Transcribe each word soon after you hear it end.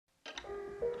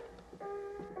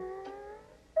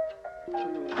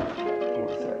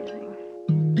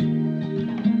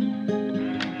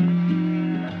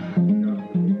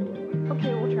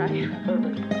Okay, we'll try.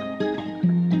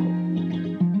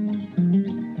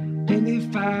 And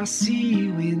if I see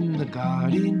you in the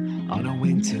garden on a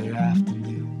winter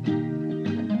afternoon,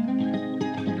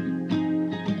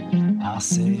 I'll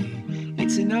say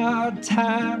it's an odd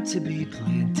time to be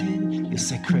planting. You'll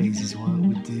say crazy's what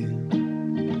we do.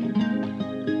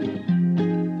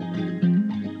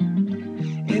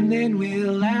 And then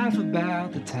we'll laugh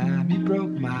about the time you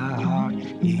broke my heart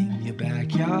in your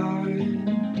backyard.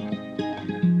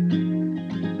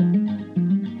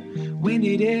 When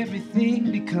did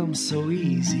everything become so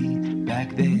easy?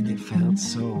 Back then it felt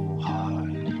so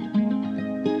hard.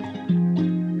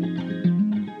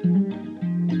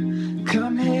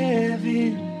 Come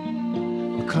heaven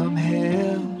or come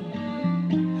hell,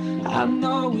 I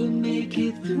know we'll make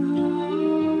it through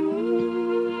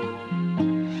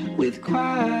with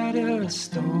quite a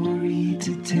story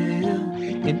to tell,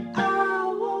 and I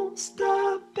won't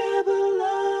stop ever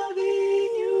loving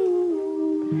you.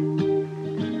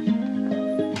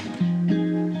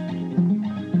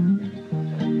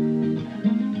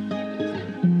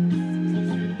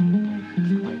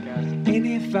 And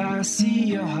if I see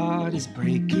your heart is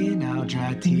breaking, I'll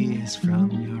dry tears from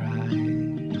your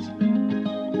eyes.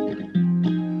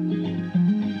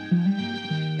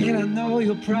 And I know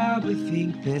you'll probably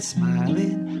think that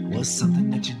smiling was something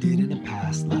that you did in a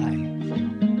past life.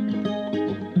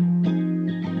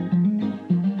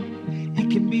 It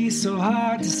can be so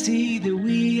hard to see that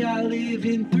we are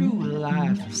living through a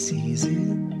life of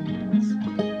seasons.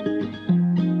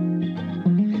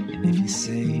 And if you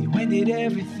say, when did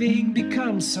everything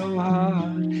become so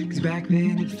hard? 'Cause back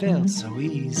then it felt so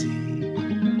easy.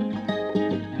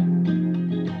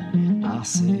 I'll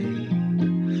say,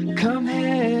 come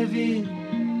heaven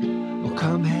or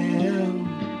come hell,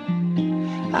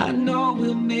 I know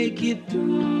we'll make it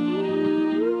through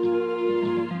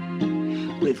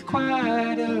with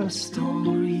quite a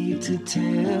story to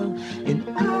tell, and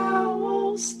I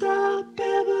won't stop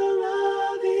ever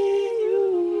loving you.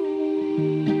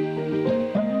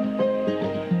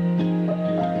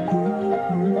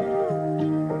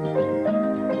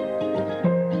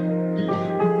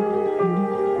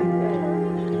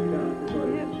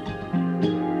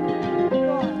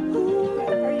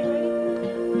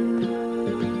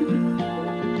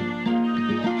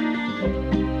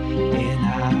 And I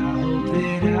hope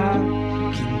that I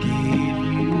can give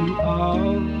you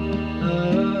all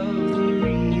of the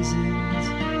reasons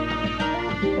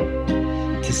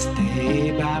to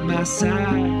stay by my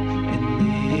side and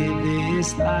live this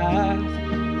life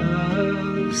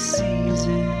of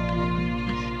seasons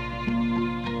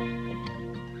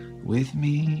with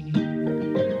me.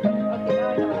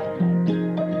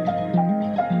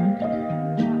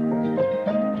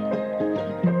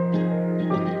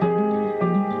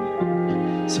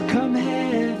 So come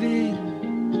heaven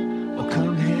or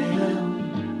come hell,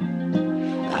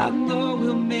 I know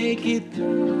we'll make it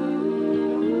through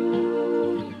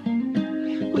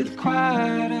with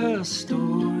quite a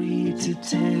story to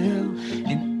tell,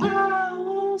 and I